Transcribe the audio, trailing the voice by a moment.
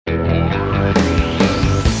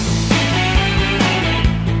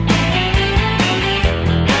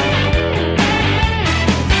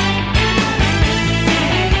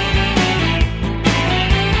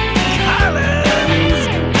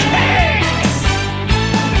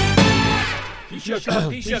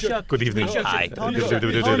Taoiseach. Good evening. Hi.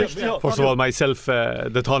 First of all, myself,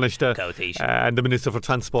 the Taoiseach, and the Minister for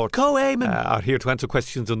Transport are here to answer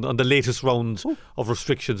questions on the latest rounds of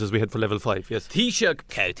restrictions as we head for level 5. Yes.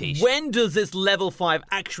 Taoiseach, When does this level 5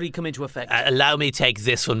 actually come into effect? allow me to take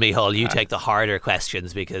this one, Micheál. You take the harder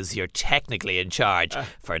questions because you're technically in charge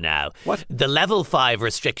for now. What? The level 5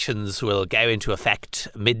 restrictions will go into effect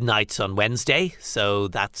midnight on Wednesday, so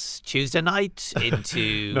that's Tuesday night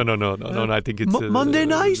into... No. I think it's Monday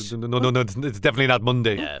night? No, it's definitely not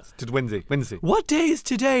Monday. Yeah. It's Wednesday. What day is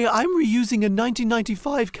today? I'm reusing a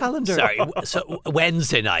 1995 calendar. Sorry, so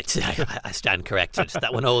Wednesday night. I stand corrected.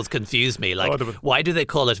 That one always confused me. Like, why do they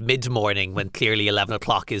call it mid-morning when clearly 11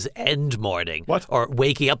 o'clock is end morning? What? Or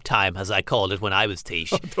waking up time, as I called it when I was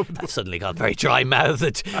Taoiseach. I've suddenly got very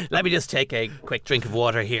dry-mouthed. Let me just take a quick drink of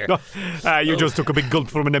water here. You just took a big gulp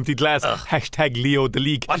from an empty glass. Hashtag Leo the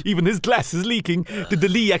leak. Even his glass is leaking. Did the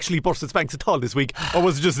Lee actually burst its banks at all this week? Or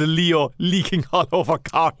was it just the Leo leaking all over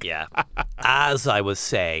Cork? Yeah. As I was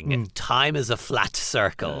saying, time is a flat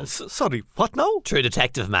circle. Sorry, what now? True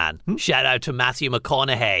Detective Man. Shout out to Matthew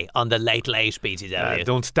McConaughey on the Late Late BTW.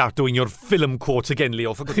 Don't start doing your film quotes again,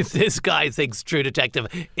 Leo. For goodness sake. This guy thinks True Detective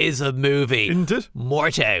is a movie. Isn't it?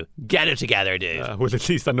 Morto, get it together, dude. Well, at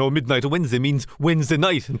least I know midnight on Wednesday means Wednesday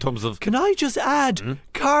night in terms of... Can I just add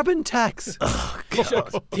carbon tax?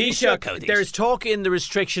 Taoiseach, there's talk in the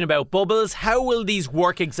restriction about bubbles. How will these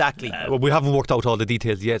work exactly? Well, we haven't worked out all the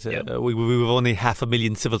details yet. We've only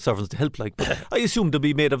 500,000 civil servants to help, but I assume they'll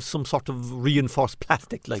be made of some sort of reinforced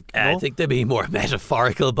plastic, I think there'll be more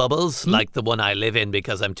metaphorical bubbles, like the one I live in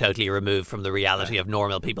because I'm totally removed from the reality of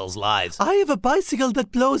normal people's lives. I have a bicycle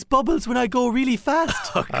that blows bubbles when I go really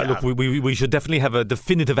fast. Look, we should definitely have a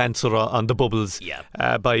definitive answer on the bubbles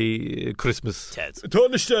by Christmas.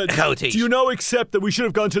 Taoiseach, do you now accept that we should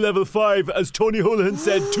have gone to level 5 as Tony Holohan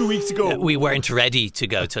said 2 weeks ago? We weren't ready to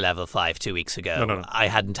go to level 5 2 weeks ago. No. I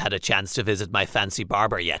hadn't had a chance to visit my fancy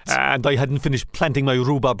barber yet. And I hadn't finished planting my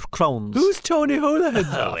rhubarb crowns. Who's Tony Holohan?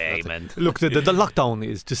 Oh, amen. Look, the lockdown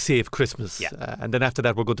is to save Christmas. And then after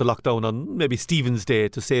that, we're going to lock down on maybe Stephen's Day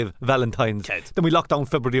to save Valentine's. Then we lock down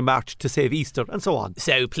February and March to save Easter, and so on.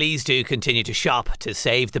 So please do continue to shop to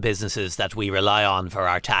save the businesses that we rely on for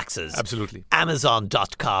our taxes. Absolutely.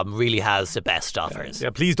 Amazon.com really has the best offers. Yeah,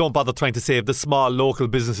 please don't bother trying to save the small local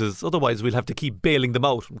businesses. Otherwise, we'll have to keep bailing them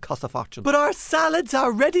out and cost a fortune. But our salads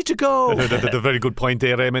are ready to go. That's a very good point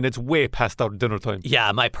there, Eamon. It's way past our dinner time.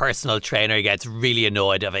 Yeah, my personal trainer gets really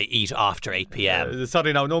annoyed if I eat after 8 p.m.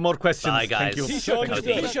 Sorry now, no more questions. Bye, guys. Thank you.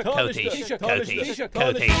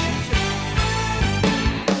 Cotish.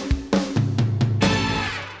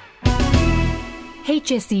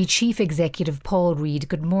 HSE Chief Executive Paul Reid,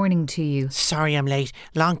 good morning to you. Sorry I'm late.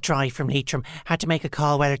 Long drive from Leitrim. Had to make a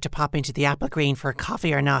call whether to pop into the Apple Green for a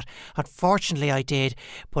coffee or not. Unfortunately I did,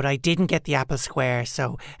 but I didn't get the Apple Square,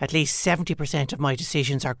 so at least 70% of my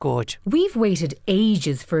decisions are good. We've waited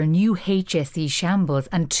ages for a new HSE shambles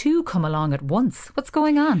and two come along at once. What's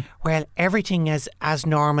going on? Well, everything is as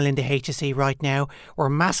normal in the HSE right now. We're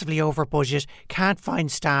massively over budget, can't find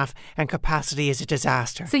staff, and capacity is a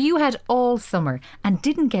disaster. So you had all summer and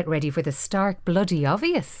didn't get ready for the stark bloody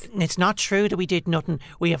obvious. It's not true that we did nothing.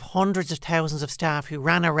 We have hundreds of thousands of staff who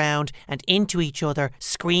ran around and into each other,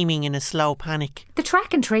 screaming in a slow panic. The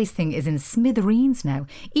track and trace thing is in smithereens now,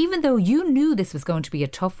 even though you knew this was going to be a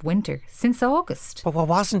tough winter since August. But what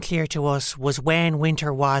wasn't clear to us was when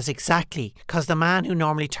winter was exactly, because the man who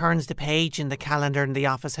normally turns the page in the calendar in the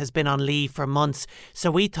office has been on leave for months,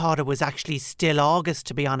 so we thought it was actually still August,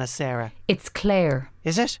 to be honest, Sarah. It's Claire.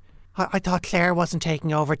 Is it? I thought Claire wasn't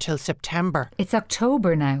taking over till September. It's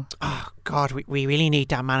October now. Oh, God, we really need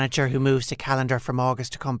that manager who moves the calendar from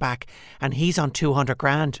August to come back, and he's on 200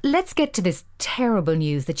 grand. Let's get to this terrible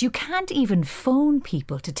news that you can't even phone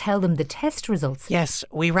people to tell them the test results. Yes,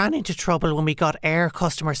 we ran into trouble when we got Air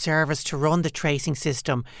customer service to run the tracing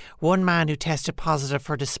system. One man who tested positive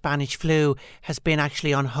for the Spanish flu has been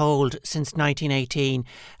actually on hold since 1918,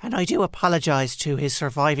 and I do apologise to his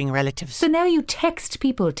surviving relatives. So now you text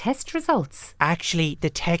people test results? Actually, the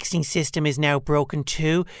texting system is now broken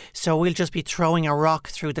too, so we'll just be throwing a rock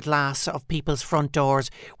through the glass of people's front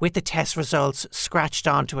doors with the test results scratched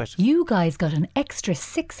onto it. You guys got an extra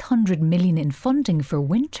 600 million in funding for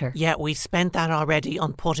winter. Yeah, we spent that already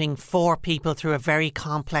on putting 4 people through a very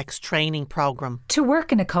complex training programme. To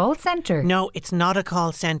work in a call centre? No, it's not a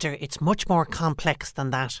call centre. It's much more complex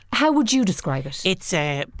than that. How would you describe it? It's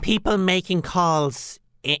people making calls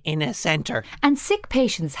in a centre. And sick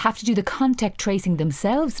patients have to do the contact tracing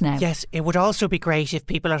themselves now. Yes, it would also be great if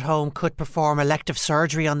people at home could perform elective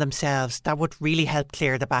surgery on themselves. That would really help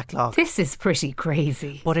clear the backlog. This is pretty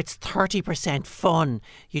crazy. But it's 30% fun.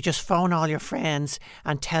 You just phone all your friends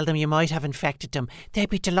and tell them you might have infected them. They'd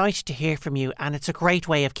be delighted to hear from you, and it's a great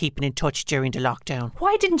way of keeping in touch during the lockdown.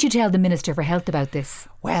 Why didn't you tell the Minister for Health about this?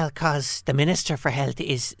 Well, because the Minister for Health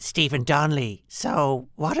is Stephen Donnelly. So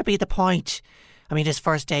what'd be the point? I mean, his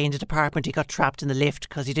first day in the department, he got trapped in the lift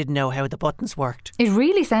because he didn't know how the buttons worked. It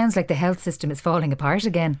really sounds like the health system is falling apart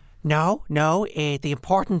again. No, the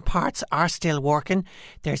important parts are still working.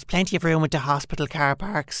 There's plenty of room at the hospital car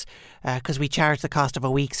parks because we charge the cost of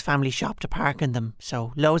a week's family shop to park in them.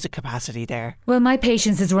 So loads of capacity there. Well, my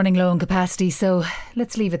patience is running low on capacity, so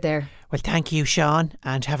let's leave it there. Well, thank you, Sean,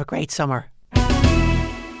 and have a great summer.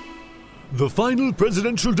 The final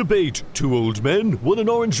presidential debate. Two old men, one an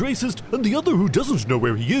orange racist and the other who doesn't know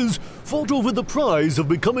where he is, fought over the prize of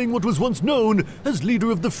becoming what was once known as leader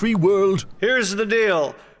of the free world. Here's the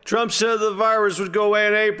deal. Trump said the virus would go away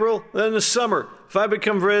in April, then the summer. If I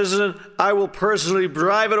become president, I will personally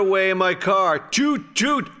drive it away in my car. Toot,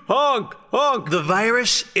 toot, honk, honk. The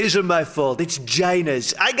virus isn't my fault. It's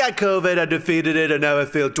China's. I got COVID, I defeated it, and now I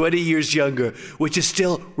feel 20 years younger, which is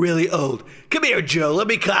still really old. Come here, Joe. Let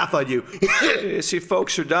me cough on you. You see,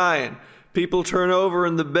 folks are dying. People turn over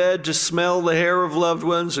in the bed to smell the hair of loved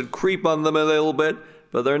ones and creep on them a little bit,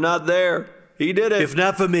 but they're not there. He did it. If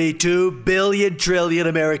not for me, 2 billion trillion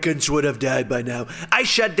Americans would have died by now. I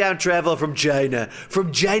shut down travel from China,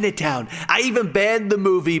 from Chinatown. I even banned the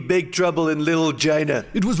movie Big Trouble in Little China.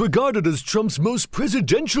 It was regarded as Trump's most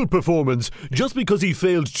presidential performance, just because he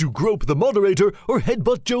failed to grope the moderator or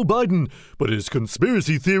headbutt Joe Biden. But his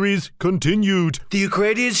conspiracy theories continued. The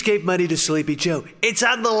Ukrainians gave money to Sleepy Joe. It's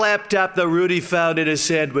on the laptop that Rudy found in a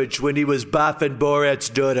sandwich when he was boffing Borat's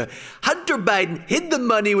daughter. Hunter Biden hid the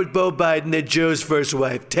money with Beau Biden and Joe's first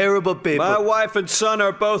wife. Terrible people. My wife and son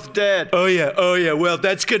are both dead. Oh yeah. Well,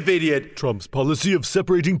 that's convenient. Trump's policy of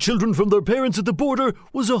separating children from their parents at the border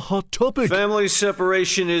was a hot topic. Family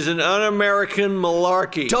separation is an un-American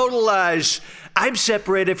malarkey. Total lies. I'm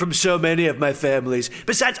separated from so many of my families.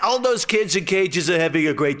 Besides, all those kids in cages are having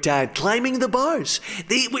a great time climbing the bars.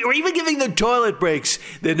 We're even giving them toilet breaks.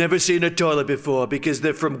 They've never seen a toilet before because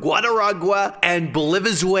they're from Guatemala and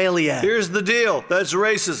Venezuela. Here's the deal. That's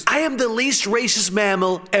racist. I am the least racist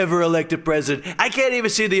mammal ever elected president. I can't even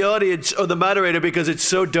see the audience or the moderator because it's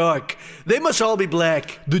so dark. They must all be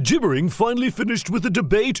black. The gibbering finally finished with a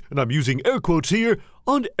debate, and I'm using air quotes here,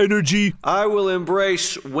 on energy. I will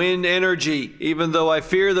embrace wind energy, even though I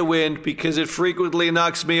fear the wind because it frequently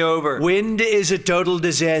knocks me over. Wind is a total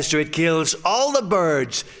disaster. It kills all the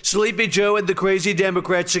birds. Sleepy Joe and the crazy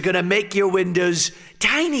Democrats are gonna make your windows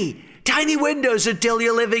tiny windows until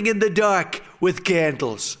you're living in the dark with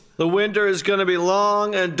candles. The winter is gonna be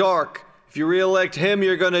long and dark. If you re-elect him,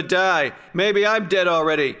 you're gonna die. Maybe I'm dead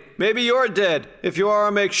already. Maybe you're dead. If you are,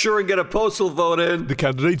 make sure and get a postal vote in. The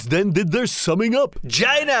candidates then did their summing up.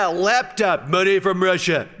 China, laptop, money from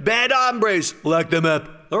Russia. Bad hombres, lock them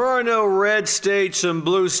up. There are no red states and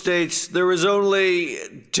blue states. There is only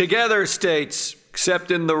together states,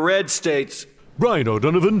 except in the red states. Brian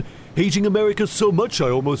O'Donovan, hating America so much I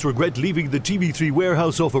almost regret leaving the TV3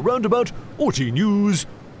 warehouse off a roundabout. RT News,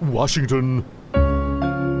 Washington.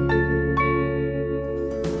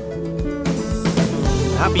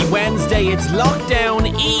 Happy Wednesday, it's lockdown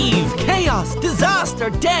eve, chaos,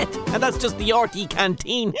 disaster, death, and that's just the RT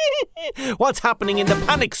canteen. What's happening in the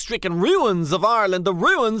panic-stricken ruins of Ireland? The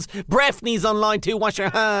ruins. Breffney's online too, wash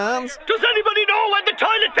your hands. Does anybody know where the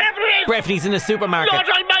toilet paper is? Breffney's in a supermarket. Lord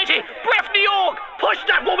Almighty, Breffney Oak, push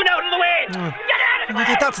that woman out of the way. Get out of the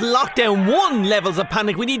way. That's lockdown 1 levels of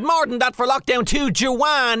panic. We need more than that for lockdown 2.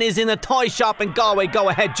 Joanne is in a toy shop in Galway. Go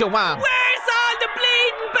ahead, Joanne. Where's all the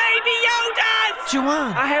bleeding baby Yodas?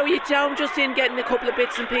 Joanne. How are you, Joan? Just in getting a couple of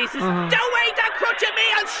bits and pieces. Don't wave that crutch at me,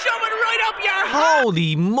 I'll shove it right up your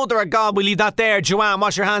Holy mother of God, we leave that there. Joanne,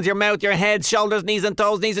 wash your hands, your mouth, your head, shoulders, knees and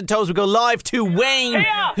toes. We go live to Wayne,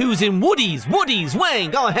 who's in Woody's.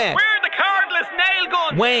 Wayne, go ahead. We're the cordless nail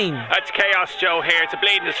gun. Wayne. That's Chaos Joe here. It's a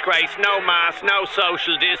bleeding disgrace. No mask, no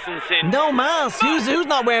social distancing. No mask? Who's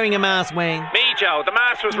not wearing a mask, Wayne? Me, Joe. The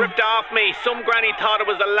mask was ripped off me. Some granny thought it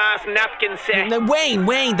was the last napkin set. Now, Wayne,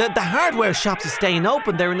 the hardware shops are staying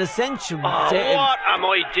open. They're an essential. What am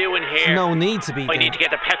I doing here? No need to be. I need to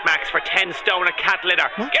get the Petmax for 10 stone a cat litter.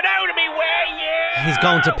 What? Get out of me way, yeah! He's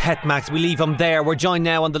going to Petmax. We leave him there. We're joined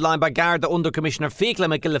now on the line by Garda Under Commissioner Fiacla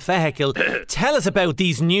McGillifehickle. Tell us about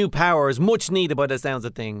these new powers, much needed by the sounds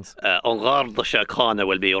of things. An Garda Síochána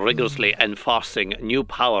will be rigorously enforcing new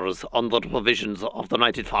powers under the provisions of the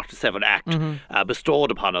 1947 Act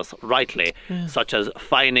bestowed upon us rightly, such as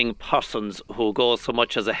fining persons who go so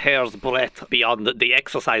much as a hair's breadth beyond the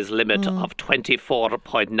exercise limit of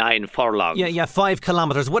 24.9 furlongs. Yeah, 5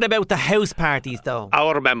 kilometres. What about the house parties, though?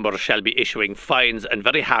 Our members shall be issuing fines and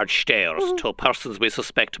very hard stares to persons we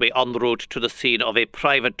suspect to be en route to the scene of a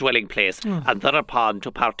private dwelling place and thereupon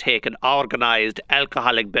to partake in organised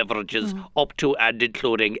alcoholic beverages up to and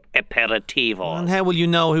including aperitivos. And how will you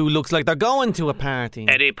know who looks like they're going to a party?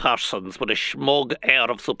 Any persons with a smug air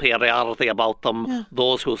of superiority about them,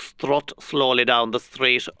 those who strut slowly down the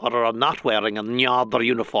street or are not wearing a Njardr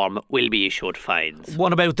uniform will be issued fines.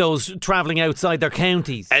 What about those travelling outside their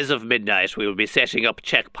counties? As of midnight, we will be setting up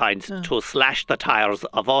checkpoints to slash the tyres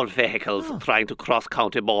of all vehicles trying to cross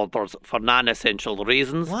county borders for non-essential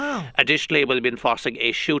reasons. Wow. Additionally, we'll be enforcing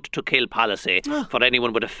a shoot-to-kill policy for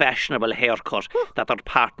anyone with a fashionable haircut that their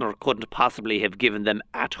partner couldn't possibly have given them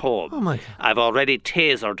at home. Oh my God. I've already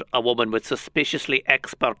tasered a woman with suspiciously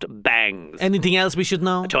expert bangs. Anything else we should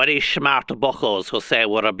know? To any smart buckos who say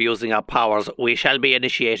we're abusing our powers, we shall be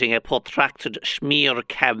initiating a protracted smear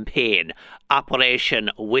campaign. Operation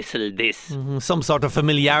Whistle This. Some sort of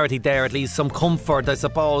familiarity there, at least some comfort, I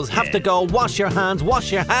suppose. Have to go wash your hands,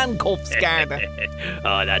 wash your handcuffs, Garda.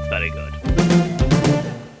 Oh, that's very good.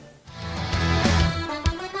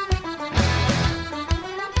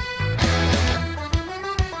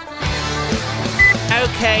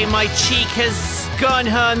 Okay, my chicas, gun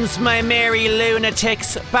huns, my merry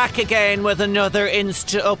lunatics, back again with another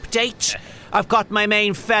Insta update. I've got my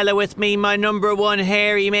main fella with me, my number one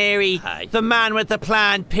hairy Mary. Hi. The man with the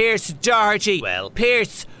plan, Pierce Doherty. Well.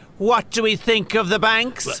 Pierce, what do we think of the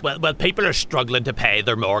banks? Well, people are struggling to pay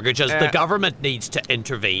their mortgages. The government needs to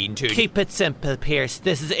intervene to... Keep it simple, Pierce.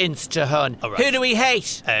 This is Insta-hun. All right. Who do we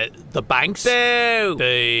hate? The banks? Boo!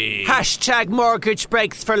 Boo! Hashtag mortgage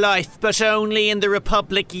breaks for life, but only in the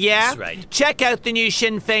Republic, yeah? That's right. Check out the new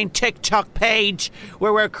Sinn Féin TikTok page,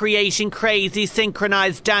 where we're creating crazy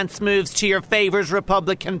synchronised dance moves to your favourite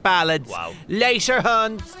Republican ballads. Wow. Later,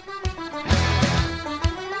 huns.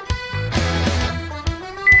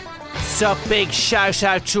 Sup, big shout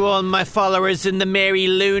out to all my followers in the Mary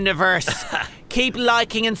Luniverse. Keep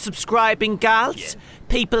liking and subscribing, gals. Yeah.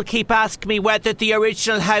 People keep asking me whether the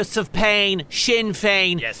original House of Pain, Sinn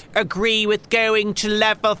Féin, agree with going to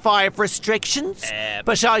level 5 restrictions.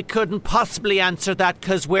 But I couldn't possibly answer that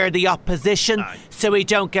because we're the opposition, so we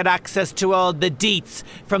don't get access to all the deets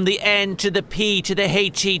from the N to the P to the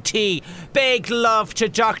HET. Big love to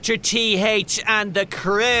Dr. TH and the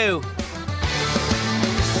crew.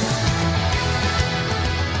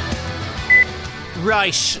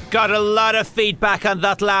 Right, got a lot of feedback on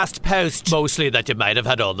that last post. Mostly that you might have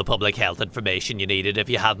had all the public health information you needed if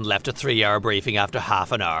you hadn't left a 3-hour briefing after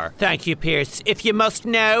half an hour. Thank you, Pierce. If you must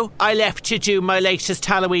know, I left to do my latest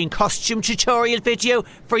Halloween costume tutorial video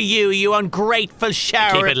for you ungrateful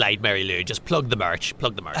shower. Keep it light, Mary Lou. Just plug the merch.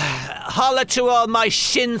 Holla to all my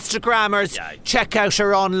Shinstagrammers. Yeah. Check out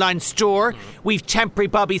our online store. We've temporary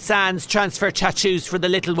Bobby Sands transfer tattoos for the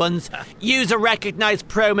little ones. Use a recognised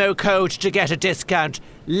promo code to get a discount.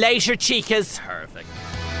 Later, chicas. Perfect.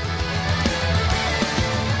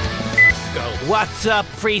 What's up,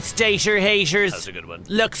 Free Stater haters? That's a good one.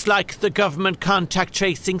 Looks like the government contact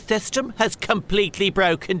tracing system has completely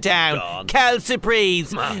broken down. Gone. Quelle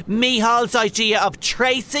surprise. Mihal's idea of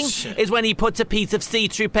tracing is when he puts a piece of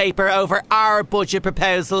see-through paper over our budget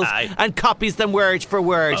proposals and copies them word for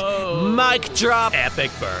word. Mic drop.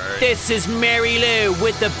 Epic bird. This is Mary Lou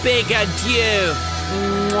with the big adieu.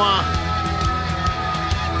 Mwah.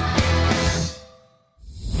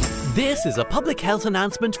 This is a public health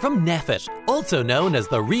announcement from NPHET, also known as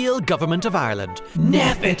the Real Government of Ireland.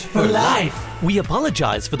 NPHET for life! We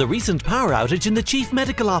apologise for the recent power outage in the Chief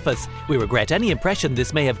Medical Office. We regret any impression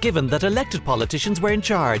this may have given that elected politicians were in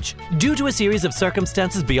charge. Due to a series of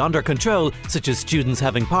circumstances beyond our control, such as students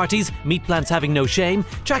having parties, meat plants having no shame,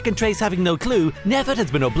 track and trace having no clue, NPHET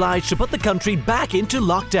has been obliged to put the country back into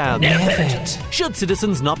lockdown. NPHET! Should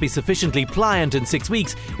citizens not be sufficiently pliant in 6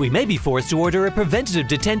 weeks, we may be forced to order a preventative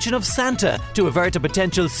detention of Santa to avert a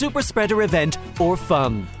potential super spreader event or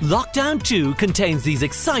fun. Lockdown 2 contains these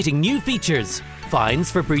exciting new features.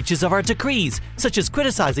 Fines for breaches of our decrees, such as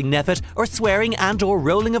criticising Neffet or swearing and or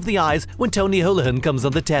rolling of the eyes when Tony Holohan comes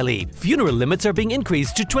on the telly. Funeral limits are being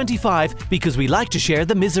increased to 25 because we like to share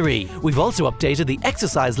the misery. We've also updated the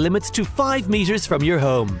exercise limits to 5 metres from your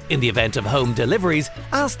home. In the event of home deliveries,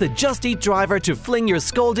 ask the Just Eat driver to fling your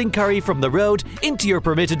scalding curry from the road into your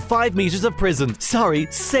permitted 5 metres of prison. Sorry,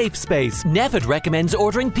 safe space. Neffet recommends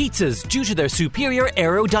ordering pizzas due to their superior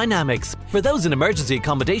aerodynamics. For those in emergency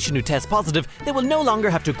accommodation who test positive, they will no longer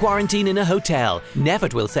have to quarantine in a hotel.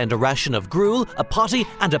 Neffet will send a ration of gruel, a potty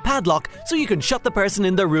and a padlock so you can shut the person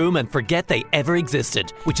in their room and forget they ever existed,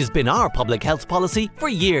 which has been our public health policy for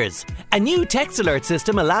years. A new text alert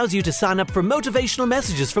system allows you to sign up for motivational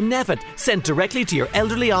messages from Neffet sent directly to your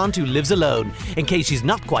elderly aunt who lives alone, in case she's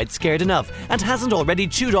not quite scared enough and hasn't already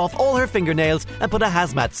chewed off all her fingernails and put a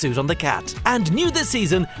hazmat suit on the cat. And new this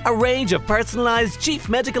season, a range of personalised Chief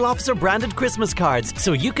Medical Officer branded Christmas cards,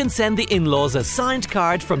 so you can send the in-laws a signed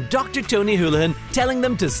card from Dr. Tony Holohan telling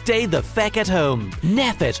them to stay the feck at home.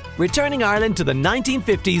 Neffet, returning Ireland to the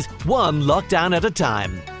 1950s, one lockdown at a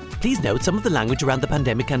time. Please note, some of the language around the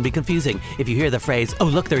pandemic can be confusing. If you hear the phrase, "Oh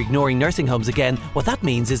look, they're ignoring nursing homes again," what that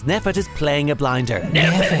means is Neffet is playing a blinder.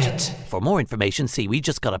 Neffet. For more information, see We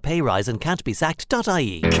Just Got a Pay Rise and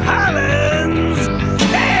can'tbesacked.ie. Callan's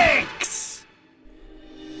Picks!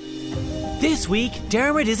 This week,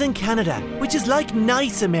 Dermot is in Canada, which is like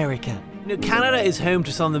nice America. Now, Canada is home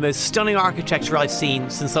to some of the most stunning architecture I've seen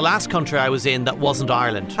since the last country I was in that wasn't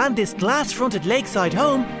Ireland. And this glass-fronted lakeside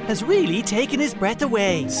home has really taken his breath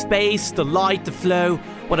away. Space, the light, the flow.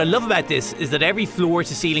 What I love about this is that every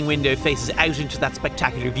floor-to-ceiling window faces out into that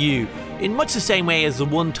spectacular view, in much the same way as the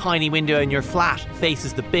one tiny window in your flat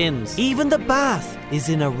faces the bins. Even the bath is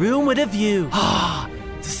in a room with a view.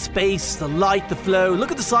 The space, the light, the flow.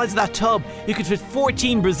 Look at the size of that tub. You could fit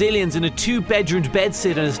 14 Brazilians in a 2-bedroomed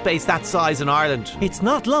bedsit in a space that size in Ireland. It's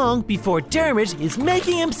not long before Dermot is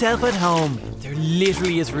making himself at home. There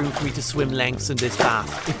literally is room for me to swim lengths in this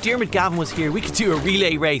bath. If Dermot Gavin was here, we could do a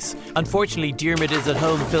relay race. Unfortunately, Dermot is at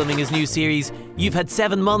home filming his new series, You've Had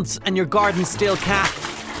 7 Months and Your Garden's Still Cat.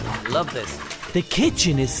 I love this. The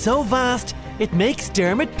kitchen is so vast, it makes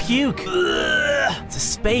Dermot puke. The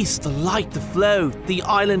space, the light, the flow. The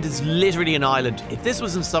island is literally an island. If this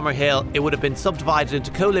was in Summerhill, it would have been subdivided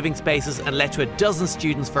into co-living spaces and let to 12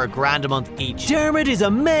 students for $1,000 a month each. Dermot is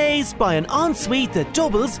amazed by an ensuite that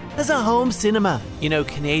doubles as a home cinema. You know,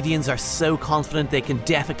 Canadians are so confident they can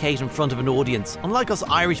defecate in front of an audience. Unlike us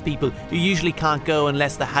Irish people, who usually can't go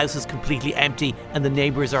unless the house is completely empty and the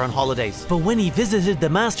neighbours are on holidays. But when he visited the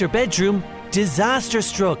master bedroom, disaster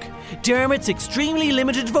struck. Dermot's extremely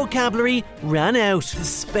limited vocabulary ran out. The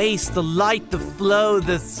space, the light, the flow,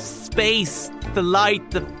 the space, the light,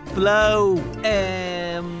 the flow.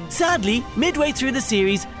 Sadly, midway through the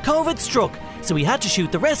series, COVID struck, so we had to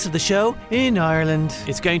shoot the rest of the show in Ireland.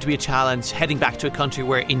 It's going to be a challenge heading back to a country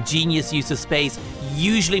where ingenious use of space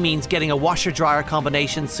usually means getting a washer-dryer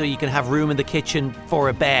combination so you can have room in the kitchen for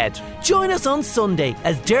a bed. Join us on Sunday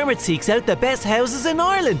as Dermot seeks out the best houses in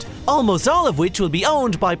Ireland, almost all of which will be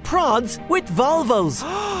owned by prods with Volvos.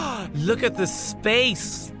 Look at the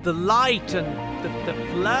space, the light and the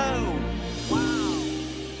flow.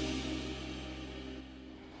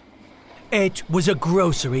 It was a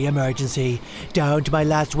grocery emergency. Down to my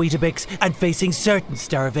last Weetabix and facing certain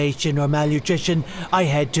starvation or malnutrition, I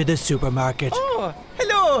head to the supermarket. Oh,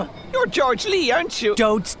 hello. You're George Lee, aren't you?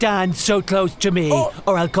 Don't stand so close to me,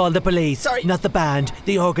 or I'll call the police. Sorry. Not the band,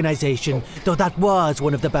 the organisation. Though that was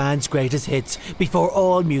one of the band's greatest hits before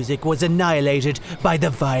all music was annihilated by the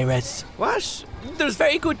virus. What? There's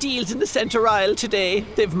very good deals in the centre aisle today.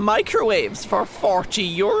 They've microwaves for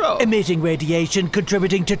 €40. Emitting radiation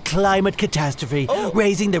contributing to climate catastrophe,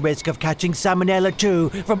 raising the risk of catching Salmonella 2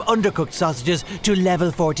 from undercooked sausages to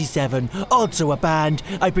level 47. Also a band.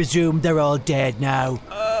 I presume they're all dead now.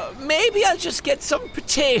 Maybe I'll just get some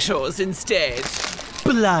potatoes instead.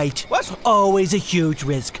 Blight. What? Always a huge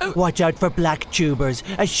risk. Watch out for black tubers,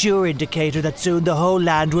 a sure indicator that soon the whole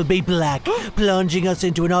land will be black, plunging us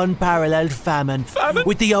into an unparalleled famine.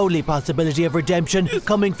 With the only possibility of redemption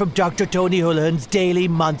coming from Dr. Tony Holohan's daily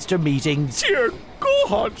monster meetings. Dear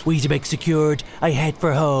God. Weetabix secured, I head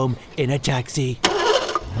for home in a taxi.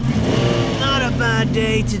 Not a bad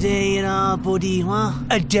day today at all, buddy, huh?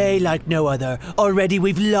 A day like no other. Already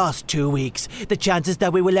we've lost 2 weeks. The chances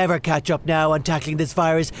that we will ever catch up now on tackling this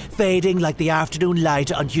virus fading like the afternoon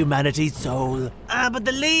light on humanity's soul. But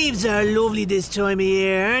the leaves are lovely this time of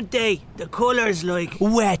year, aren't they? The colours like...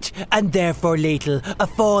 Wet and therefore lethal. A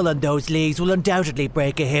fall on those leaves will undoubtedly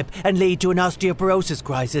break a hip and lead to an osteoporosis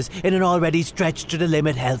crisis in an already stretched to the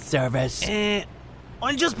limit health service.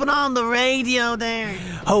 I'll just put on the radio there.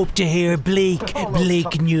 Hope to hear bleak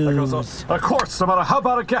news. Of course, no matter how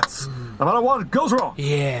bad it gets, no matter what goes wrong,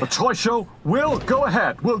 the Toy Show will go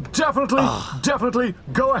ahead. Will definitely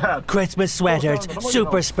go ahead. Christmas sweaters,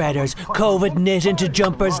 super spreaders, COVID knit into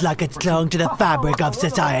jumpers like it's clung to the fabric of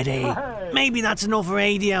society. Maybe that's enough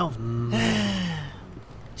radio.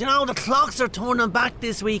 You know, the clocks are turning back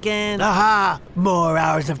this weekend. Aha! More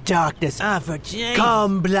hours of darkness. For Jane.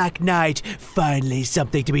 Come Black Night. Finally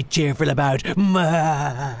something to be cheerful about.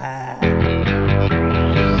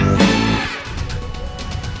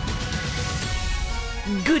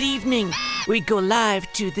 Good evening. We go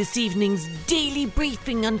live to this evening's daily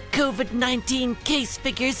briefing on COVID-19 case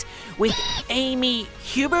figures with Amy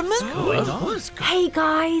Huberman. Hey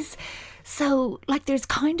guys. So, there's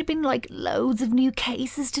kind of been, loads of new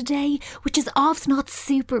cases today, which is often not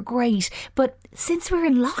super great. But since we're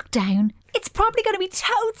in lockdown, it's probably going to be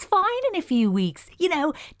totes fine in a few weeks. You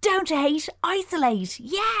know, don't hate, isolate.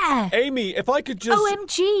 Yeah. Amy, if I could just...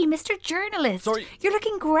 OMG, Mr. Journalist. Sorry. You're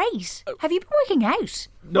looking great. Have you been working out?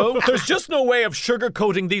 No, there's just no way of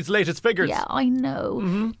sugarcoating these latest figures. Yeah, I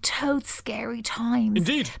know. Totes scary times.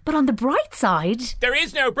 Indeed. But on the bright side... There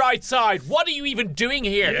is no bright side. What are you even doing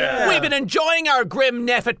here? Yeah. We've been enjoying our grim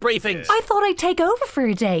Neffet briefings. I thought I'd take over for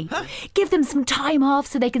a day. Give them some time off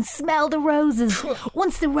so they can smell the roses.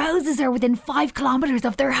 Once the roses are within 5 kilometres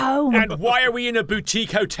of their home. And why are we in a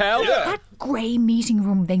boutique hotel? Yeah. That grey meeting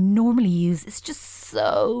room they normally use is just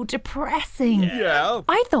so depressing. Yeah.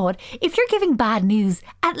 I thought if you're giving bad news,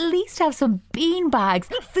 at least have some bean bags,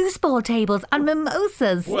 foosball tables and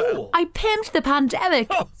mimosas. Well. I pimped the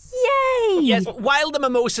pandemic. Yay! Yes, while the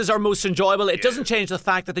mimosas are most enjoyable, it doesn't change the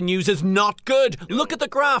fact that the news is not good. Look at the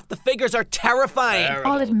graph. The figures are terrifying.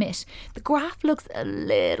 I'll admit, the graph looks a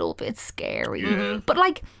little bit scary.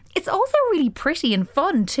 But it's also really pretty and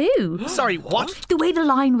fun too. Sorry, what? The way the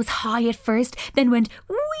line was high at first, then went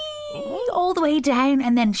whee all the way down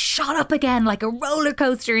and then shot up again like a roller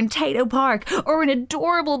coaster in Tato Park or an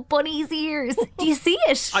adorable bunny's ears. Do you see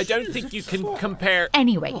it? I don't think you can compare...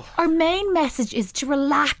 Anyway, our main message is to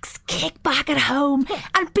relax, kick back at home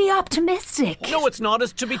and be optimistic. No, it's not.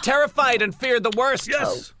 It's to be terrified and fear the worst.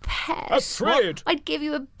 Yes. Pet. Afraid. I'd give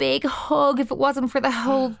you a big hug if it wasn't for the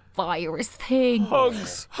whole virus thing.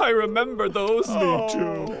 Hugs. I remember those. Me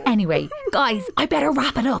too. Anyway, guys, I better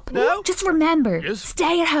wrap it up. No? Just remember,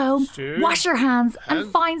 stay at home, wash your hands,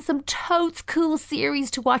 and find some totes cool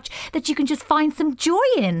series to watch that you can just find some joy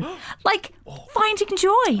in. Like Finding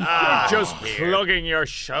Joy. Just plugging your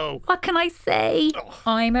show. What can I say?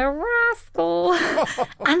 I'm a rascal.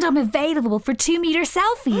 And I'm available for 2-meter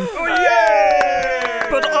selfies. Yay!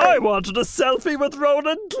 But I wanted a selfie with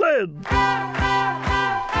Ronan Glynn.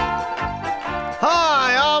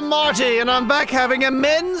 Hi, I'm Marty, and I'm back having a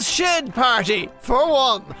men's shed party. For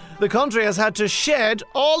one, the country has had to shed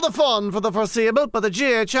all the fun for the foreseeable, but the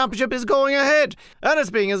GAA Championship is going ahead, and it's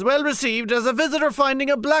being as well received as a visitor finding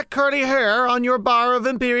a black curly hair on your bar of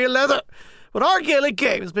imperial leather. But are Gaelic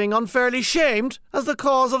games being unfairly shamed as the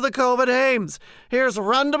cause of the COVID hames? Here's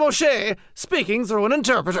Random O'Shea speaking through an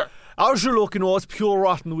interpreter.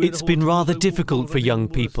 It's been rather difficult for young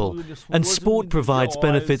people, and sport provides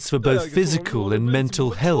benefits for both physical and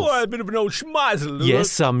mental health. Yes,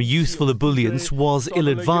 some youthful ebullience was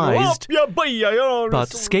ill-advised, but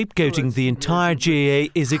scapegoating the entire GAA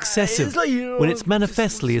is excessive when it's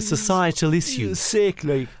manifestly a societal issue.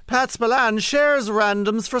 Pat Spillane shares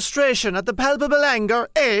Random's frustration at the palpable anger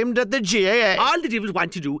aimed at the GAA. All the Devils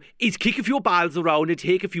want to do is kick a few balls around and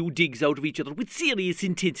take a few digs out of each other with serious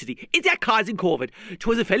intensity. Is that causing COVID?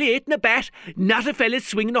 'Twas a fella eating a bat, not a fella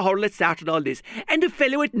swinging a hurl that started all this. And a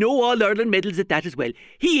fella with no All-Ireland medals at that as well.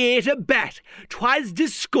 He ate a bat. 'Twas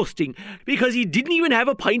disgusting, because he didn't even have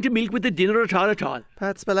a pint of milk with the dinner at all.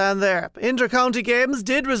 Pat Spillane there. Inter-county games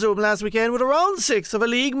did resume last weekend with a round 6 of a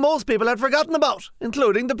league most people had forgotten about,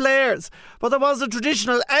 including the players. But there was the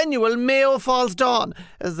traditional annual Mayo Falls Dawn,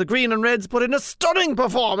 as the Green and Reds put in a stunning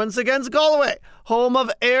performance against Galway, home of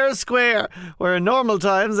Ayr Square, where in normal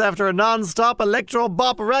times, after a non-stop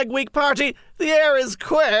electro-bop rag week party, the air is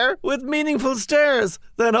square with meaningful stares,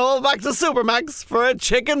 then all back to Supermax for a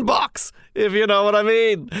chicken box, if you know what I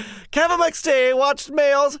mean. Kevin McStay watched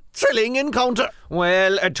Mayo's thrilling encounter.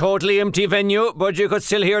 Well, a totally empty venue, but you could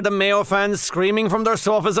still hear the Mayo fans screaming from their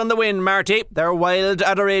sofas on the wind, Marty. Their wild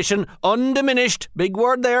adoration, undiminished, big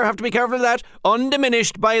word there, have to be careful of that,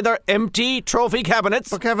 undiminished by their empty trophy cabinets.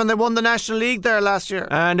 But Kevin, they won the National League there last year.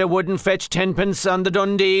 And it wouldn't fetch 10 pence on the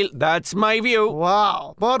done deal. That's my view.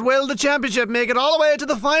 Wow. But will the championship make it all the way to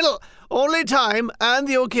the final? Only time and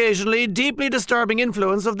the occasionally deeply disturbing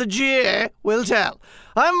influence of the GAA will tell.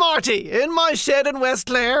 I'm Marty, in my shed in West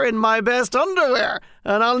Clare, in my best underwear.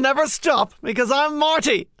 And I'll never stop, because I'm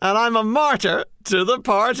Marty, and I'm a martyr to the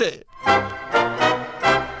party.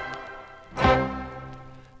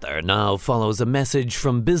 There now follows a message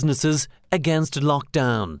from businesses against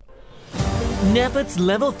lockdown. Neffet's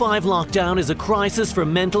Level 5 lockdown is a crisis for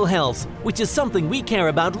mental health, which is something we care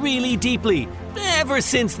about really deeply. Ever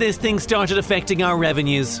since this thing started affecting our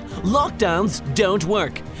revenues. Lockdowns don't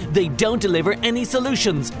work. They don't deliver any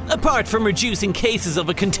solutions, apart from reducing cases of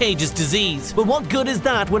a contagious disease. But what good is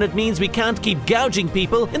that when it means we can't keep gouging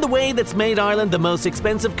people in the way that's made Ireland the most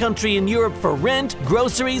expensive country in Europe for rent,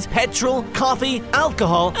 groceries, petrol, coffee,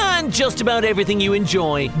 alcohol, and just about everything you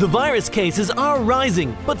enjoy? The virus cases are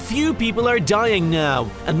rising, but few people are dying now.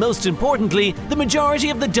 And most importantly, the majority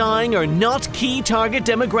of the dying are not key target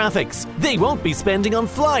demographics. They won't be spending on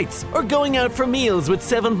flights or going out for meals with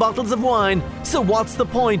 7 bottles of wine. So what's the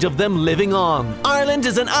point of them living on? Ireland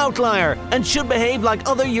is an outlier and should behave like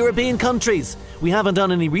other European countries. We haven't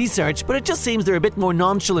done any research, but it just seems they're a bit more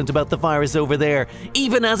nonchalant about the virus over there,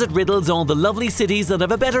 even as it riddles all the lovely cities that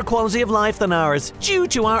have a better quality of life than ours, due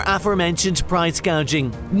to our aforementioned price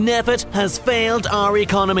gouging. Neffet has failed our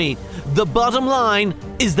economy. The bottom line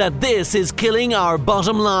is that this is killing our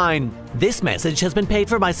bottom line. This message has been paid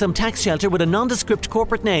for by some tax shelter with a nondescript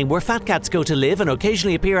corporate name where fat cats go to live and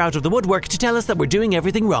occasionally appear out of the woodwork to tell us that we're doing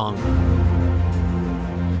everything wrong.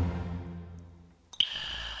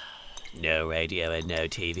 No radio and no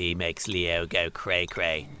TV makes Leo go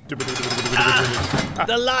cray-cray.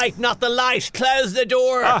 The light, not the light. Close the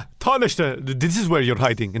door. Taoiseach, this is where you're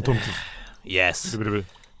hiding in Tumton. Yes.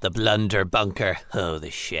 The blunder bunker. Oh,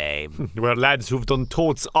 the shame. Where lads who've done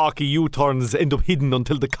totes arky U-turns end up hidden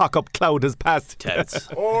until the cock-up cloud has passed. Totes.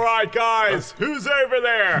 All right, guys, who's over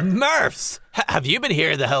there? Murphs! Have you been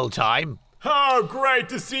here the whole time? Oh, great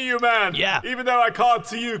to see you, man. Yeah. Even though I can't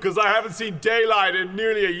see you because I haven't seen daylight in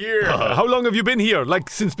nearly a year. How long have you been here? Like,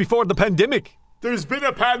 since before the pandemic? There's been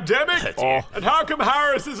a pandemic? Oh. And how come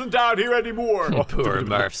Harris isn't down here anymore? Poor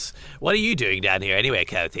Murphs. What are you doing down here anyway,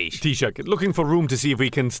 Cowthish? Taoiseach, looking for room to see if we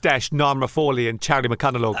can stash Norma Foley and Charlie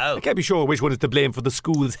McConnell. Oh. I can't be sure which one is to blame for the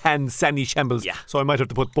school's hand sandy shambles, so I might have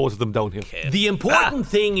to put both of them down here. Okay. The important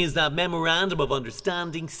thing is that memorandum of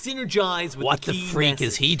understanding synergise with What the the key freak message.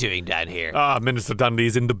 is he doing down here? Minister Dundee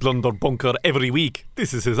is in the blunder bunker every week.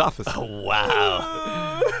 This is his office. Oh,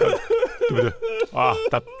 wow.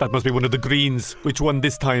 That must be one of the Greens. Which one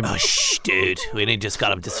this time? Oh, shh, dude. We only just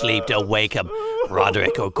got him to sleep. Don't wake him.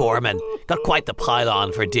 Roderick O'Gorman got quite the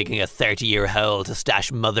pile-on for digging a 30-year hole to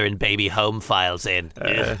stash mother and baby home files in.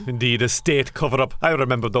 Indeed, a state cover-up. I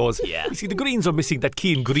remember those. Yeah. You see, the Greens are missing that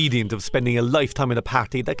key ingredient of spending a lifetime in a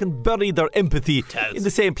party that can bury their empathy in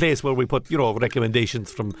the same place where we put,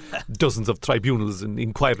 recommendations from dozens of tribunals and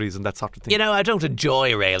inquiries and that sort of thing. You know, I don't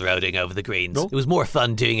enjoy railroading over the Greens. No? It was more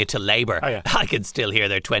fun doing it to Labour. Oh, yeah. I can still hear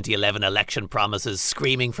their 2011 election promises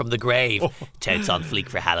screaming from the grave. Totes on fleek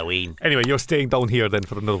for Halloween. Anyway, you're staying down here then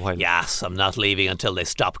for another while. Yes, I'm not leaving until they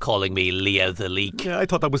stop calling me Leo the Leak. Yeah, I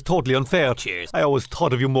thought that was totally unfair. Cheers. I always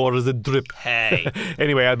thought of you more as a drip. Hey.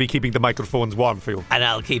 Anyway, I'll be keeping the microphones warm for you. And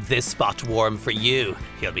I'll keep this spot warm for you.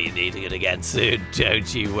 You'll be needing it again soon,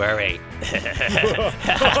 don't you worry.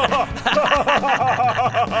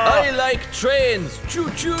 I like trains.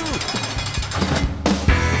 Choo-choo.